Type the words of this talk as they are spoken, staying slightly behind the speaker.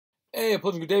Hey, a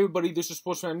pleasant good day, everybody. This is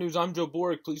Sportsman News. I'm Joe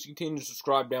Boric. Please continue to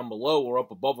subscribe down below or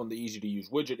up above on the easy-to-use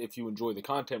widget if you enjoy the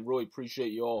content. Really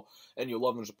appreciate you all and your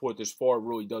love and support this far. It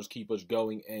really does keep us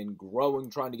going and growing,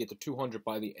 trying to get to 200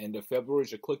 by the end of February.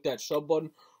 So click that sub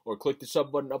button or click the sub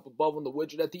button up above on the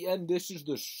widget at the end. This is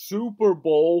the Super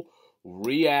Bowl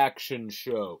reaction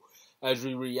show as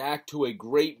we react to a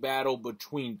great battle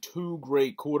between two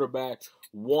great quarterbacks.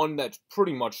 One that's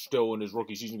pretty much still in his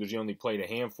rookie season because he only played a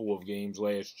handful of games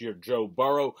last year, Joe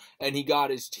Burrow, and he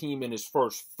got his team in his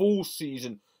first full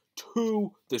season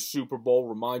to the Super Bowl.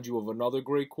 Remind you of another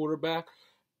great quarterback.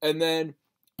 And then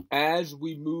as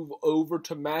we move over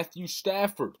to Matthew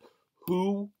Stafford,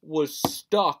 who was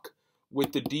stuck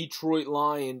with the Detroit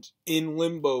Lions in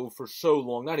limbo for so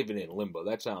long. Not even in limbo,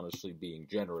 that's honestly being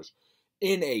generous.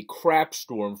 In a crap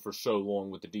storm for so long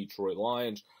with the Detroit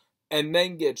Lions, and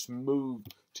then gets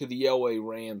moved to the LA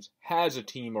Rams, has a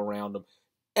team around him,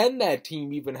 and that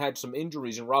team even had some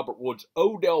injuries in Robert Woods.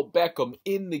 Odell Beckham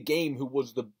in the game, who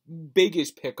was the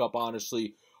biggest pickup,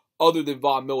 honestly, other than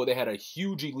Von Miller. They had a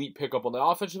huge elite pickup on the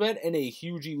offensive end and a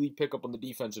huge elite pickup on the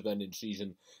defensive end in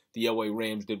season. The LA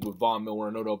Rams did with Von Miller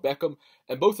and Odell Beckham.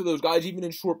 And both of those guys, even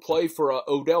in short play for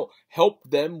Odell, helped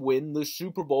them win the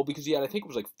Super Bowl because he had, I think it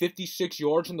was like 56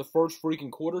 yards in the first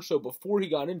freaking quarter. So before he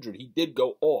got injured, he did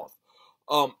go off.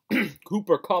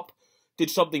 Cooper Kupp did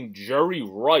something Jerry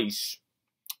Rice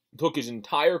took his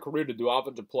entire career to do: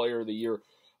 Offensive Player of the Year,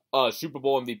 Super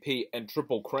Bowl MVP, and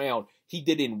Triple Crown. He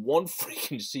did in one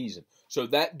freaking season. So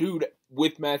that dude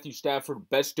with Matthew Stafford,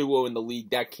 best duo in the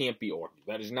league, that can't be argued.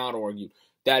 That is not argued.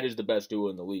 That is the best duo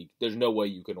in the league. There's no way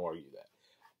you can argue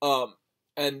that.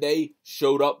 And they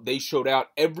showed up. They showed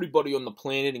out. Everybody on the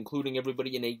planet, including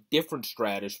everybody in a different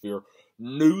stratosphere,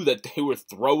 knew that they were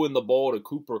throwing the ball to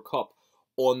Cooper Kupp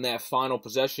on that final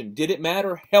possession. Did it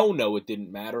matter? Hell no, it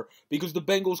didn't matter, because the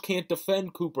Bengals can't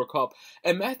defend Cooper Kupp.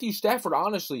 And Matthew Stafford,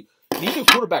 honestly, neither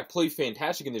quarterback played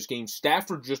fantastic in this game.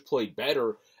 Stafford just played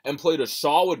better and played a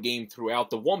solid game throughout.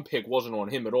 The one pick wasn't on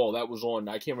him at all. That was on,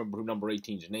 I can't remember who number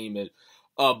 18's name is,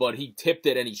 but he tipped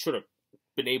it, and he should have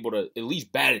been able to at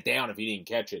least bat it down if he didn't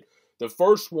catch it. The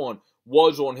first one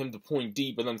was on him to point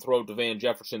deep and then throw it to Van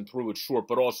Jefferson, threw it short,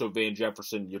 but also Van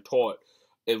Jefferson, you're taught,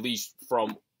 at least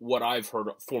from what I've heard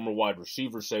former wide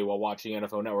receivers say while watching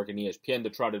NFL Network and ESPN, to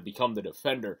try to become the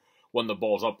defender when the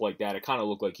ball's up like that. It kind of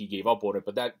looked like he gave up on it,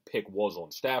 but that pick was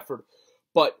on Stafford.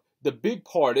 But the big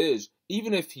part is,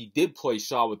 even if he did play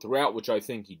solid throughout, which I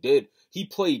think he did, he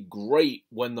played great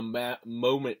when the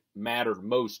moment mattered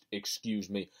most,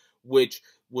 which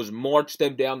was march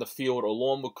them down the field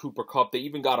along with Cooper Kupp. They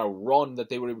even got a run that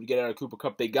they were able to get out of Cooper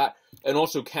Kupp. And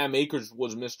also Cam Akers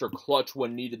was Mr. Clutch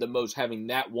when needed the most, having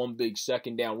that one big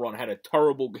second down run. Had a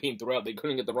terrible game throughout. They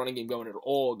couldn't get the running game going at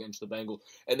all against the Bengals,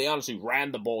 and they honestly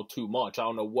ran the ball too much. I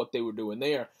don't know what they were doing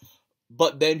there.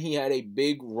 But then he had a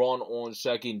big run on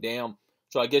second down.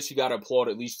 So I guess you got to applaud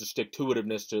at least the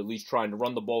stick-to-itiveness to at least trying to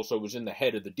run the ball so it was in the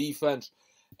head of the defense.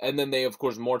 And then they, of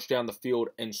course, march down the field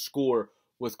and score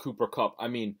with Cooper Kupp. I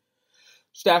mean,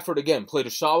 Stafford, again, played a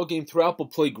solid game throughout,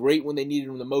 but played great when they needed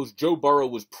him the most. Joe Burrow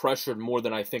was pressured more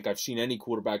than I think I've seen any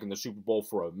quarterback in the Super Bowl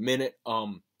for a minute.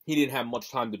 He didn't have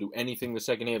much time to do anything the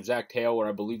second half. Zach Taylor,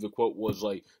 I believe the quote was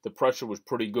like, the pressure was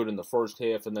pretty good in the first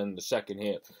half, and then the second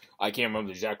half, I can't remember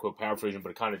the exact quote paraphrasing,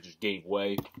 but it kind of just gave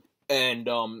way. And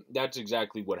that's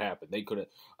exactly what happened. They couldn't.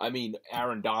 I mean,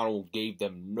 Aaron Donald gave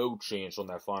them no chance on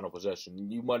that final possession.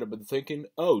 You might have been thinking,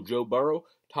 oh, Joe Burrow,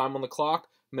 time on the clock,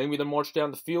 maybe they march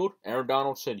down the field. Aaron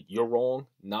Donald said, you're wrong,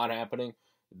 not happening.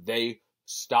 They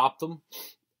stopped them,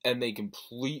 and they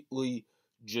completely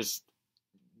just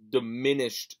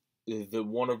diminished the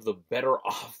one of the better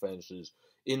offenses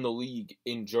in the league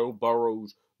in Joe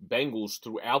Burrow's Bengals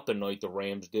throughout the night. The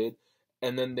Rams did,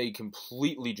 and then they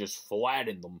completely just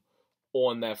flattened them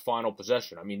on that final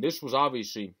possession. I mean, this was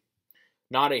obviously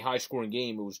not a high-scoring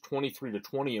game. It was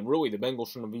 23-20, and really the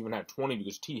Bengals shouldn't have even had 20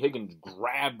 because T. Higgins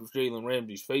grabbed Jalen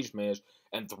Ramsey's face mask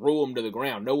and threw him to the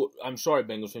ground. No, I'm sorry,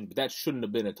 Bengals fans, but that shouldn't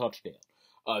have been a touchdown.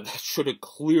 That should have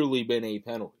clearly been a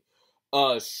penalty.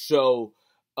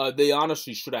 They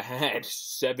honestly should have had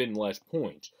 7 less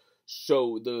points.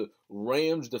 So the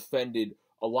Rams defended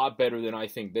a lot better than I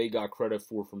think they got credit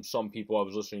for from some people I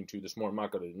was listening to this morning. I'm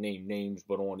not going to name names,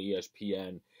 but on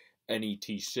ESPN and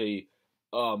ETC.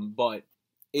 But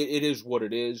it is what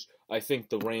it is. I think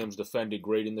the Rams defended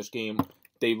great in this game.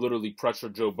 They literally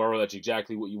pressured Joe Burrow. That's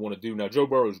exactly what you want to do. Now, Joe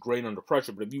Burrow is great under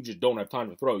pressure, but if you just don't have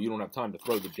time to throw, you don't have time to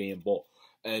throw the damn ball.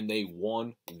 And they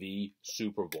won the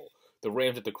Super Bowl. The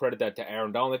Rams have to credit that to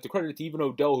Aaron Donald. They have to credit it to even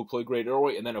Odell, who played great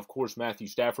early. And then, of course, Matthew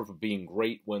Stafford for being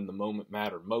great when the moment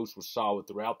mattered most, was solid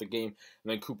throughout the game.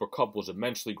 And then Cooper Kupp was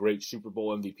immensely great, Super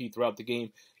Bowl MVP throughout the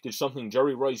game. Did something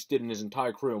Jerry Rice did in his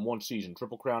entire career in one season.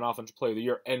 Triple Crown Offensive Player of the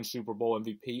Year and Super Bowl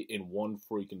MVP in one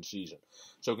freaking season.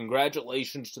 So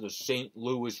congratulations to the St.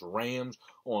 Louis Rams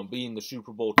on being the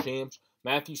Super Bowl champs.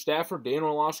 Matthew Stafford, Dan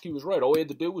Orlovsky was right. All he had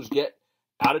to do was get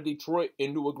out of Detroit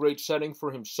into a great setting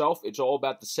for himself. It's all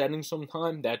about the setting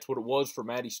sometimes. That's what it was for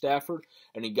Matty Stafford,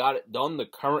 and he got it done. The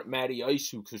current Matty Ice,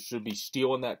 who should be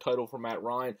stealing that title from Matt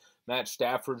Ryan. Matt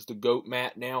Stafford's the GOAT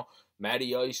Matt now.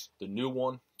 Matty Ice, the new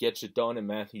one, gets it done, and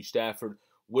Matthew Stafford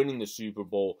winning the Super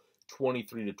Bowl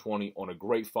 23-20 on a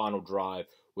great final drive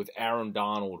with Aaron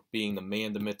Donald being the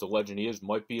man, the myth, the legend he is.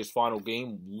 Might be his final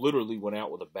game. Literally went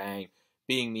out with a bang,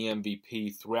 being the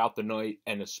MVP throughout the night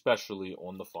and especially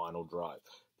on the final drive.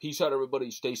 Peace out,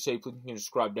 everybody. Stay safe. Please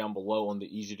subscribe down below on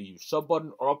the easy-to-use sub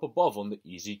button or up above on the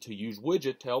easy-to-use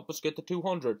widget to help us get to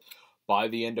 200 by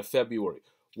the end of February.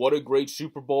 What a great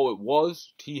Super Bowl it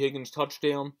was. T. Higgins'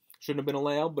 touchdown shouldn't have been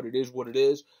allowed, but it is what it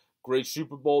is. Great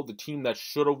Super Bowl. The team that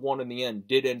should have won in the end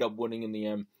did end up winning in the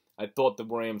end. I thought the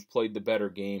Rams played the better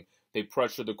game. They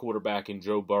pressured the quarterback in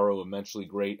Joe Burrow immensely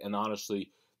great, and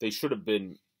honestly, they shouldn't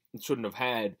have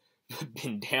had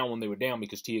been down when they were down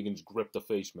because T. Higgins gripped the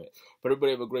face mask. But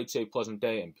everybody have a great, safe, pleasant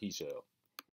day, and peace out.